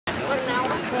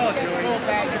I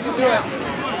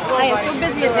am so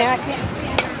busy in there, I can't.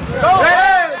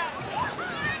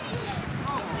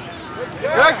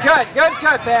 Good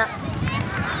cut, Pat.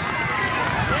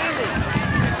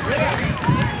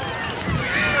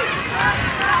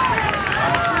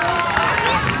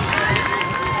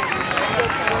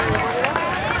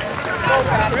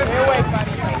 Stay away,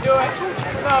 buddy. You can do it.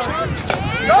 Come on.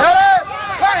 Go!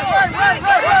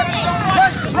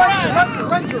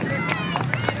 Run through.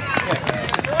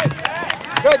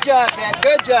 Good job, man.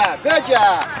 Good job. Good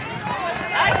job.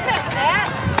 Nice hit, Matt.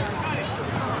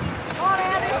 Come on,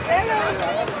 Andy.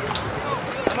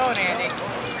 Come on,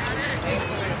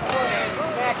 Andy.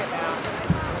 Back it now.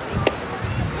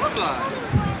 Come on.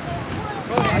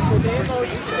 Go ahead. Stay low.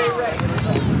 You stay ready.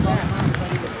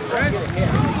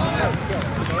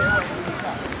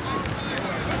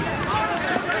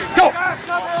 Go!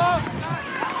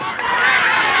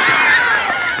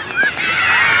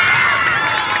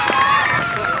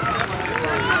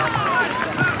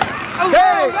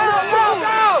 Okay!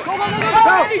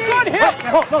 Go! Good hit!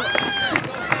 My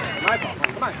ball.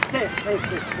 Come on. Stay.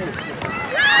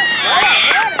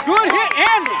 Good hit,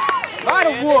 Andy! By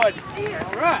the wood.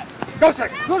 All right. Go, sir.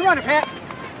 Good running, Pat.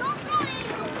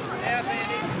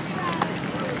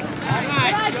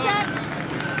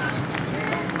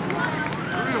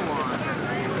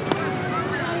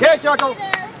 Okay, Chuckle.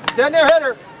 Stand there, hit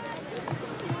her.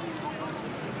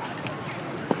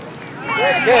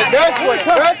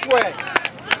 Good swing.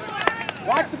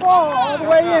 Watch the ball all the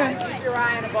way in. Keep your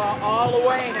eye on the ball all the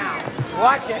way now.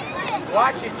 Watch it,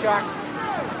 Chuck.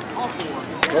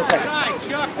 Okay.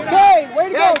 Okay, way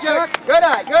to go, Chuck. Good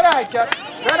eye, Chuck.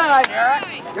 Good eye.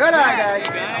 Good eye, guys.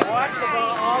 Watch the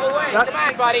ball all the way. Chuck. Come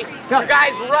on, buddy. Chuck. You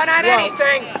guys run on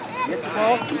anything. Get the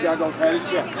ball. You gotta go tight as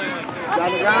shit. Down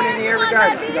the ground in the air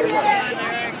regardless. You gotta run.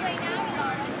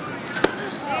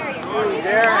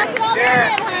 Derek.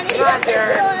 Come on,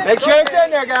 Derek. Make sure it's in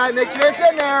there, guys. Make sure it's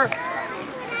in there.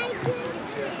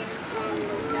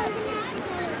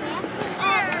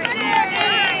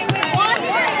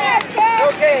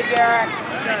 Okay, Derek.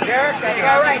 Derek, that's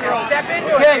all right. Now step into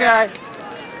it. Okay, guys.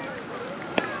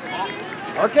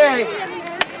 Okay.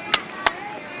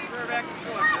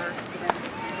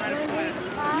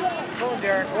 Come on,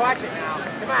 Derek. Watch it now.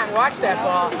 Come on, watch that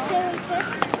ball.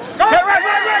 Run!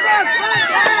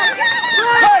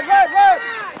 Run!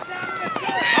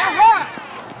 All right.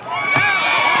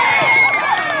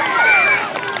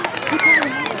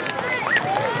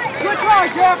 Good try,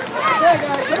 Jeff. Okay,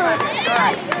 guys. Come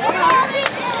on.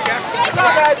 Come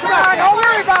on, guys. Come on. Don't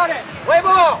worry about it. Play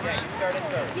ball.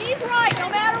 He's right, no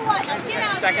matter what. Get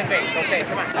out. Second base. Okay,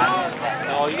 come on.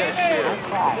 No, you gotta shoot.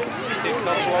 Take a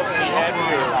couple of them and head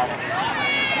here.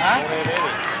 Huh?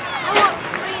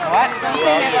 What?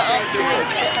 Well, you just shoot it.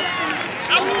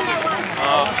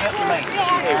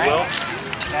 Hey, Will.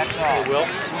 That's all. Hey, Will.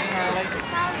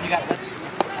 You got this.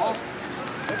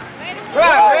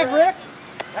 Right, Rick.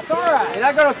 That's all right. You're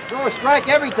not going to throw a strike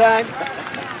every time.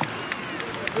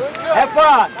 Have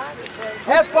fun.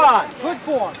 Have fun. Good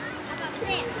form.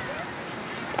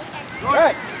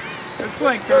 Right. Good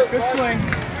swing, Kirk. Good swing.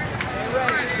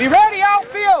 Be ready,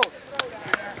 outfield.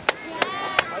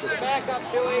 Back up,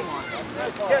 Billy.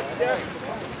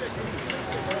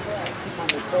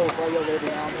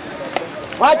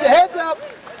 Watch your heads up.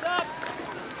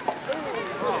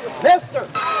 Mister.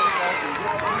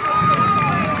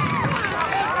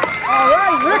 All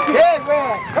right, Ricky. Hey,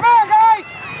 man. Come on, guys.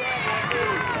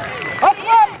 Up.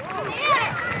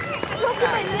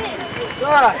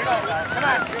 Right. Come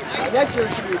on. Next year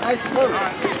should be nice and loose.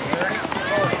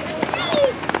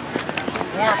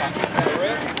 Warm up.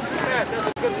 That's a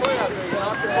good play out there. You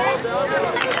knock the ball down.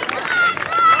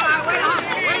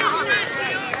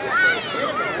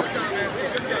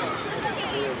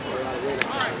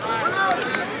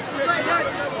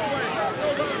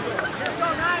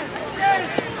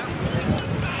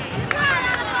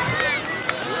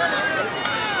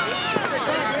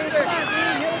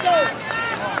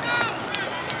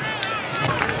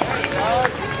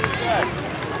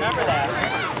 Remember that.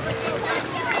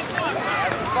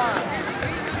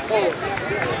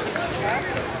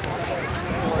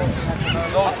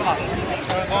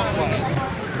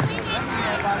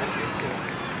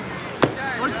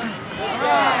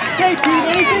 Okay, Pete,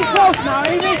 anything close now,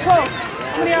 anything close.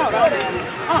 How many out?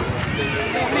 How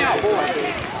many out, boy?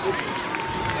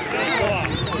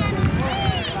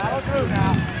 Battle through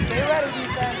now. Stay ready,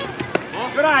 defense.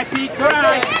 Good eye, Pete, good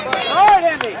eye. All right,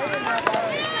 Andy.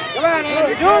 Come on, Andy.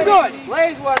 You're doing good.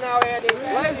 Blaze one now, Andy.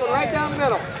 Blaze one right down the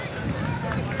middle.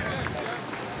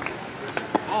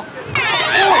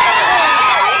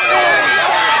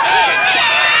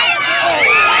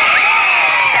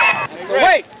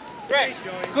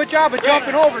 good job of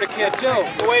jumping over the kid, too.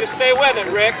 It's a way to stay with it,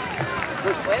 Rick.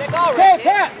 Way to go, Okay, Rick.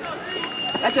 Pat.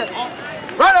 That's it.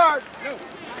 Run hard.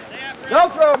 No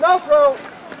throw, no throw.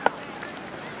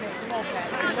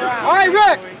 All right,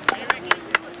 Rick.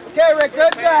 Okay, Rick,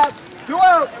 good job. 2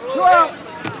 out, 2 out.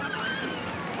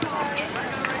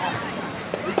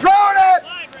 He's throwing it.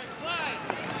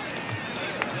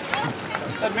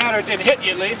 Doesn't matter, it didn't hit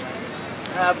you at least.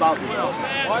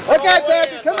 Okay,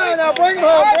 Patrick, come on now, bring him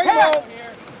home, bring him home.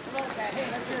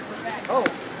 Oh.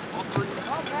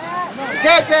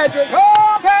 Okay, Patrick.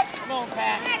 Oh, Pat. Come on,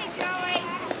 Pat. Ready, Joey.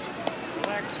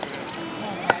 Relax. Come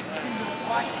on, Pat.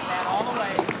 Watch it, Pat, all the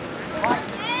way. Watch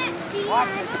it. Watch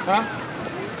it. Huh?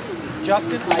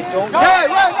 Justin, I don't know. Hey,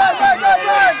 run.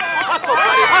 Hustle,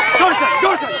 buddy, hustle.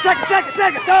 Go to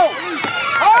second, go.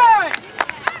 All right.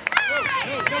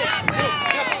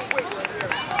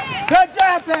 Good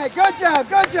job, Pat, good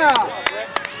job.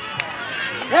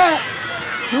 Yeah,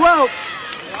 2 out.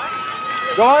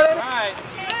 Got it? Right.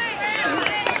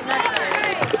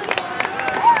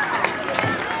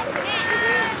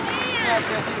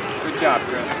 Good job,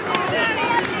 Chris.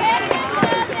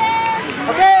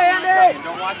 Okay, Andy.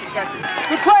 Don't watch him catch it.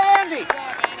 Good play, Andy.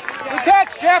 Good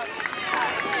catch, Jeff.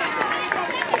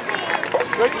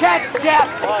 Good catch, Jeff.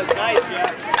 Oh, it's nice,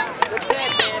 Jeff. Good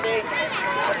catch, Andy.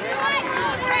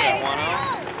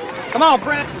 Come on,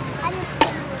 Brent.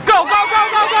 Go hard.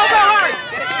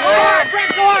 Go hard,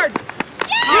 Brent, go hard.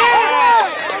 Yeah!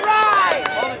 All right.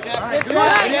 Good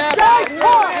nice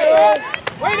point.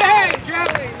 Way to hang, Jeff.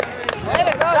 Way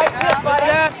to go, nice hit, buddy.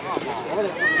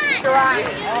 Keep your eye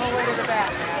all the way to the back,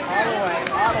 man.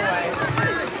 All the way.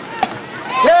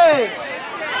 Okay.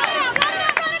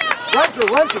 Run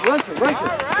through.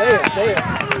 Stay here.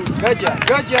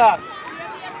 Good job.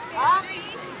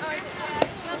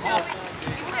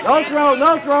 No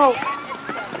throw.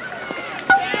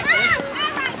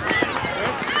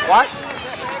 What?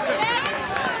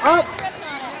 Up.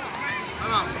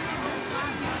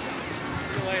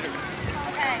 See you later.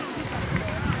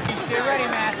 Get ready,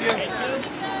 Matthew.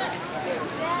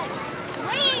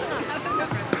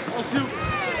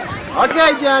 Okay,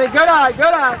 Johnny, good eye.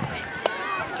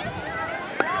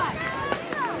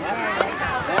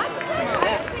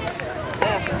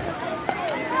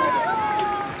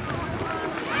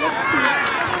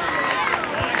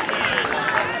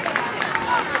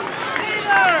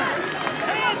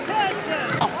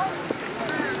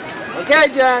 Okay,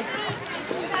 John.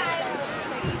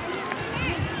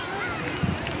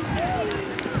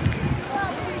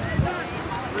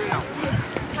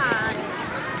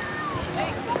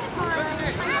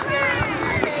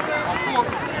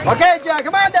 Okay, John,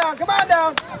 come on down. Come on,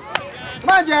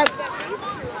 John.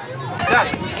 John,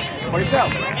 what do you tell?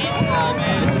 The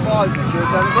ball, you should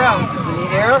have on the ground. It's in the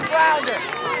air. Grounder.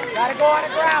 Gotta go on a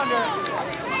grounder.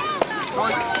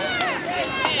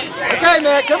 Okay,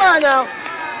 Matt, come on now.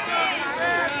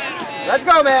 Let's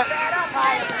go, Matt.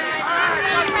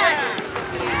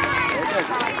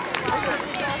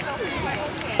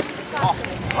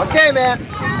 Okay, Matt.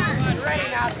 Ready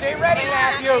now. Stay ready,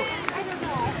 Matthew.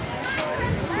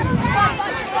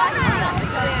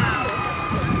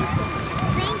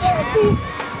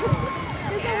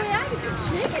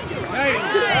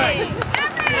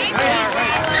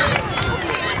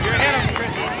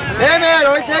 Hey, man,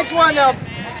 only takes one now.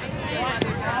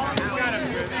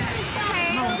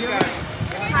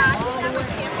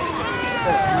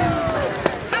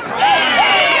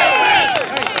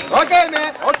 Okay,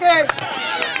 man, okay.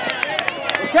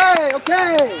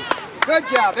 Good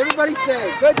job, everybody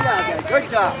stay. Good job, guys, good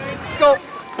job. Let's go.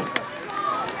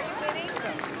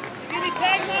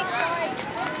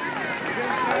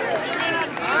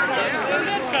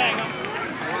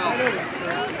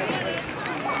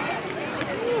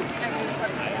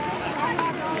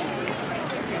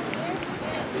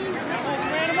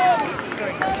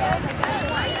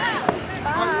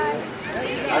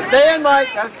 Gotta stay in, Mike.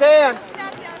 Gotta stay in.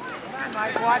 Come on,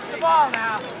 Mike. Watch the ball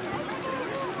now.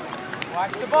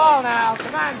 Watch the ball now.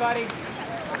 Come on, buddy.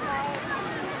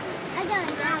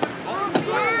 All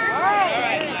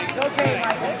right. It's okay,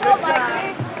 Mike.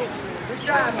 Good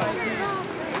job, Mike.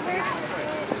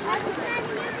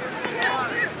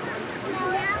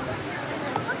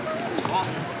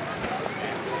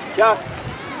 Chuck,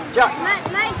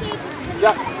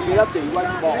 get up there. You want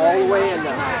the ball all the way in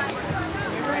now.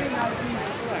 Get ready, Mikey.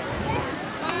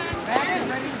 Matt is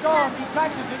ready to go. If he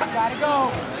touches it, you gotta go.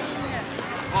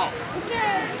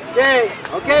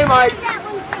 Okay, Mike.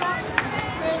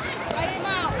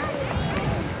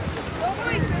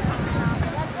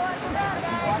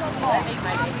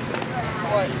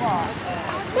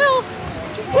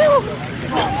 Will.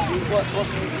 What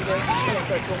can we do there?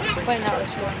 Find out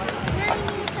this one.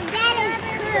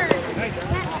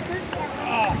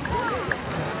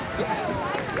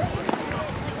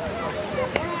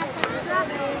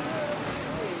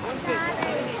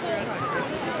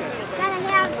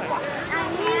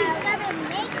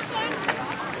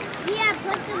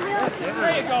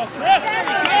 There you go, Chris.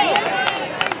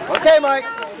 Okay, Mike.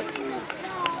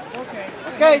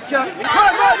 Okay, Chuck.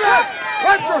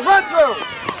 Run through, run through.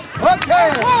 Okay.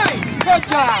 Good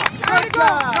job. Good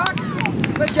job.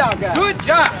 Good job, guys. Good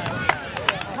job.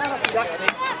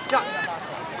 Chuck.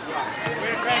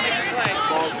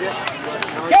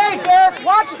 Okay, Derek,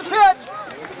 watch the pitch.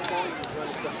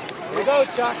 Here we go,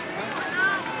 Chuck.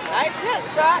 Nice hit,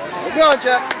 Chuck. Good going,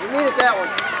 Chuck. You needed that one.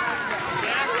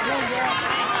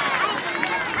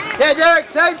 Okay, Derek,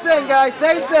 same thing, guys.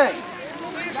 Same thing.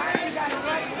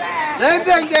 Same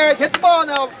thing, Derek. Hit the ball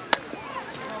now.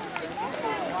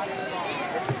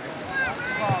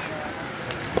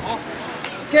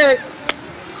 Okay.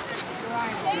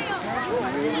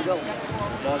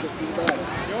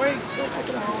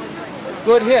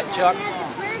 Good hit, Chuck.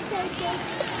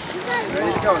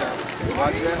 Ready to go now.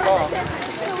 Watch that ball.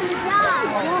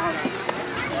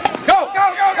 Go, go,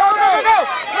 go, go, go, go, go!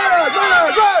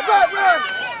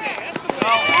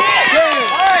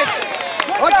 Run!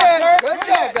 Okay, good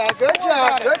job, guys. Good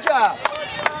job, good job.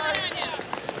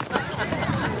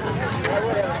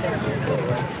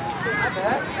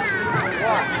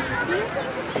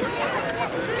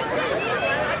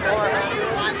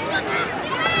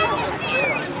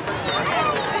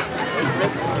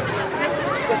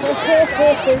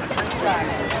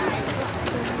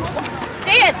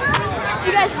 Dad, did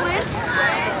you guys win?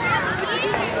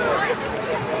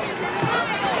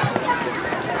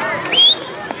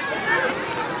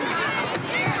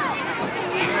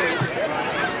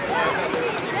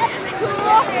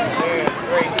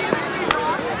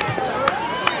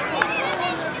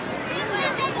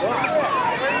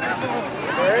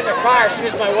 We're in the car as soon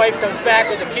as my wife comes back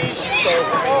with the keys she stole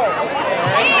from me. All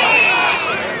right?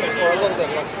 For a little bit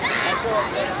longer.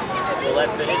 Will that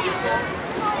fit in you?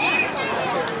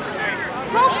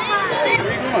 Where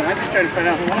are you going? I'm just trying to find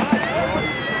out.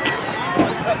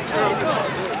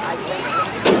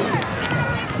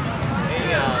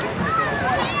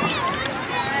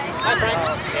 Hi, Frank.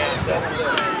 Yeah,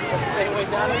 same way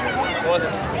down here?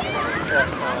 Wasn't.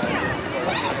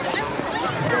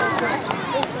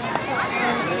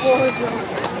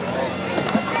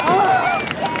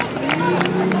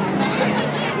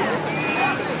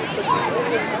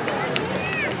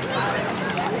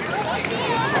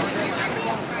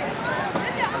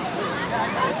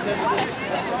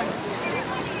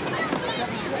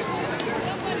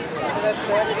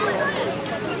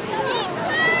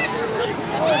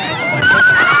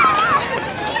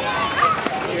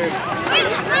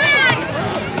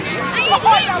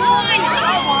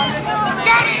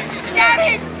 Get it! Get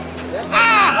it!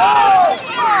 Ah! Oh!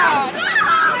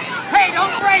 Hey,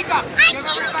 don't break them! Give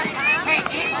everybody... Hey,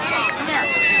 come here.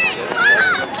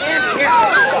 Here.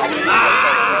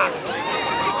 Ah!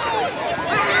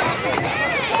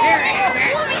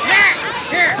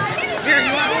 Here, Here,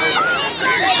 you want one?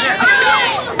 Here.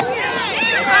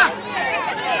 Ah!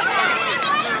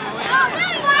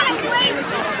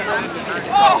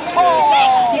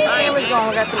 Keep the cameras going.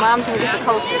 We got the moms and we got the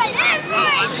coaches.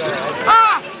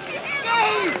 Ah!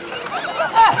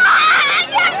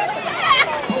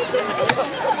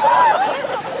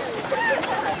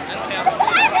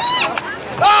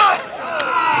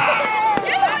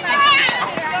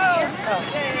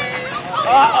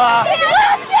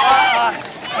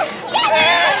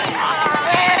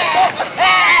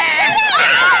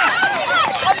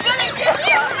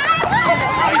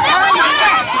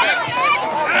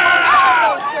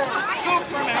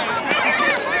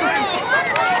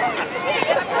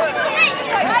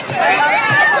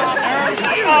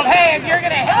 Hey, if you're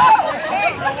gonna help,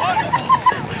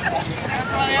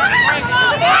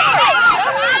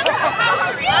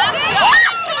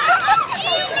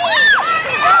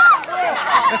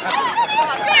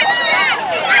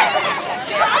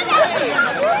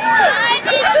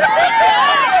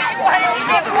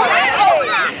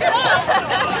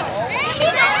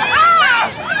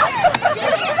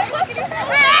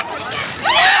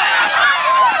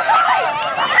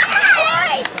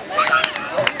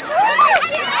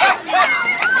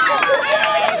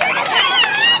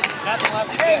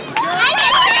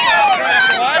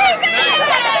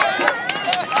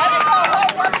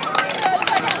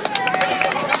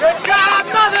 Good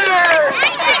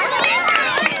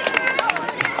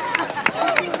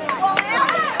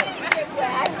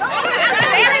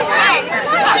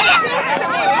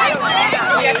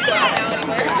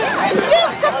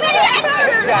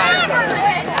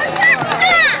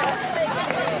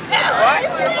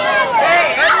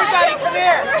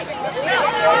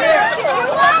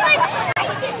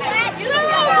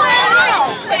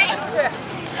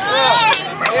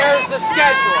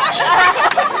schedule.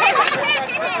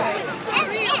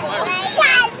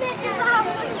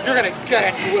 You're going to get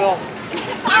it, Will.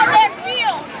 Oh, that's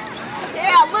real.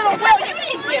 Yeah, little Will, you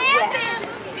can get wet.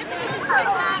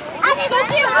 I didn't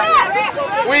get wet.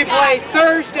 We play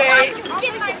Thursday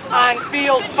on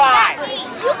field 5.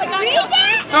 You can read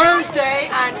that? Thursday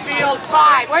on field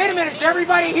 5. Wait a minute, does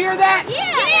everybody hear that?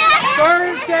 Yeah.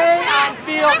 Thursday on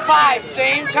field 5,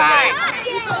 same time.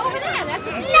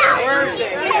 No.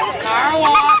 Thursday. We have car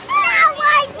walk.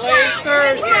 Play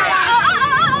Thursday.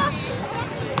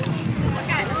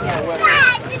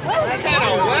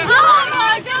 Oh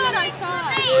my God, I saw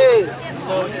it.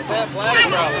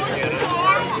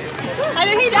 I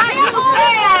didn't hear that.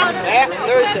 After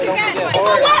Thursday, don't forget.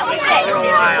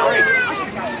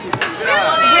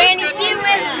 Randy, do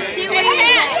it. You get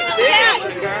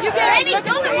ready.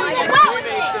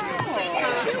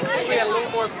 We had a little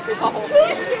more ball.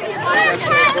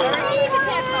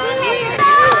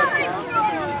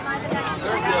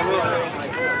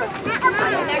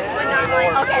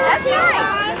 Okay, that's fine.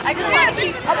 I just want to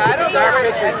keep. I don't know.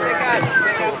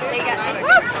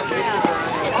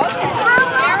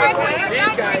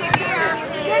 These guys.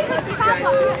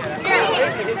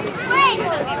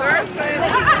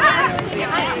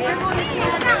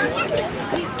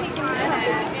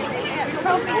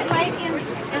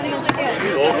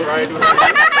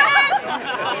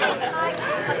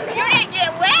 You didn't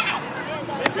get wet.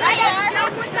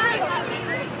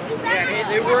 Yeah,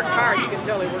 they worked hard. You can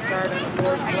tell they worked hard on the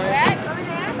fourth play.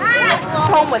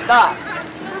 Home with us.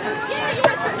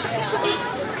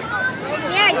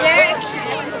 Yeah, Derek.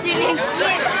 Students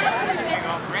here.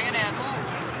 Bring it in.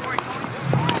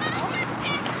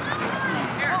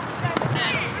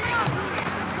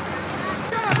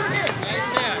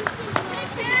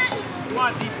 Come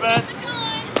on, defense.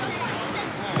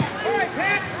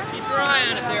 Keep your eye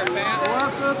on it there, Pat.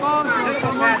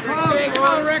 Come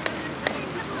on, Rick.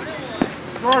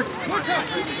 George. You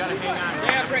gotta hang on.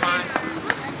 Yeah, Ricky.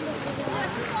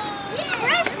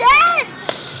 Kristen!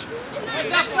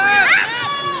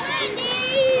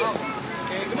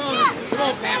 Okay, come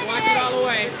on, Pat. Watch it all the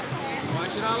way.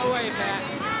 Watch it all the way, Pat.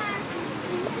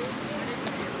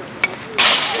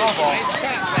 Oh, boy. Nice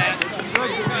catch, Pat.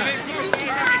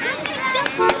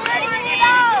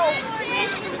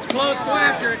 It's close to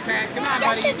after it, Pat. Come on,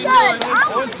 buddy. You can do it.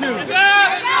 1-2.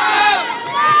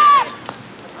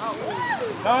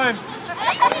 Time.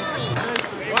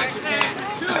 Watch it, Pat.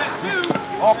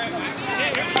 Oh. There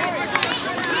you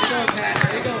go, Pat.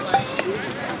 There you go, buddy.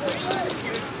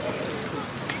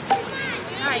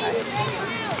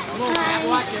 Come on, Pat.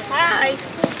 Watch it. Hi.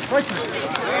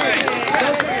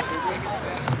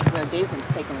 No, Dave's been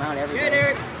taking them out every Good, day.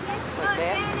 Eric. Like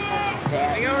that.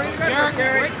 There you go. Derek.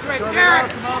 Derek. Derek.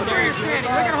 There you're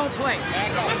standing. Look at home plate.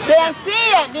 Can't see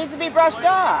it. Needs to be brushed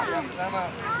off.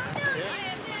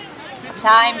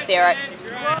 Time's Derek.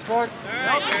 Lower,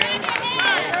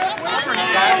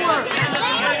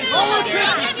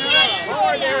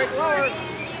 Derek. Lower.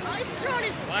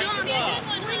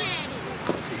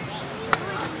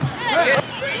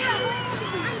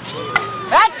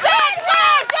 That's it! Go,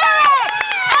 Derek!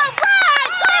 All right!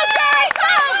 Go, Derek!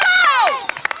 Go, go!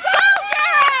 Go,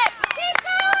 Derek!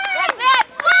 That's it!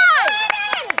 Fly!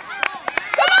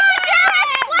 Come on,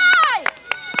 Derek! Fly!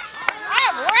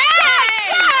 All right!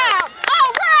 All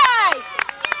right!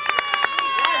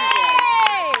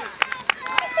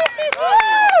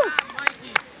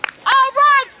 All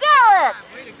right, Derek!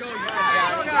 Way to go, you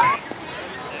guys.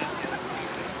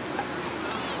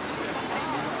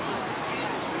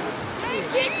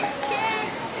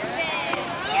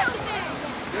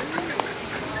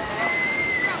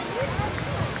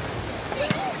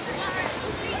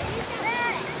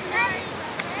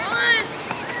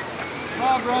 Come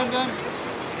on, Brendan.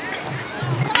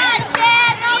 Come on,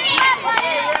 Chad. No sweat,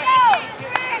 buddy. Go.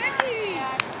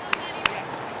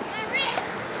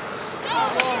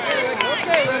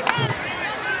 Okay, Rick.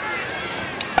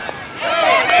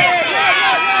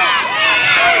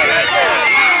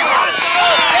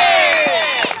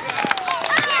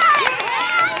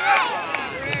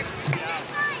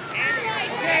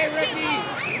 Okay, Ricky.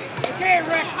 Okay,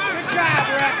 Rick. Good job,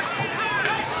 Rick.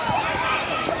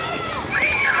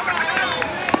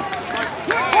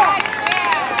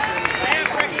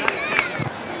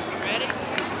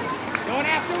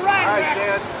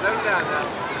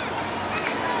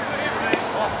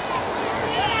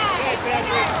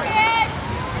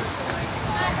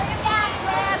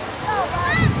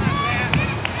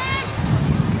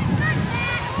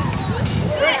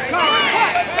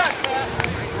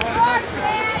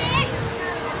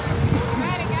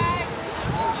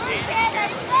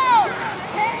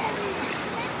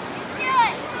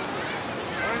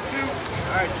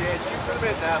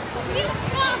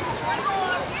 Yeah.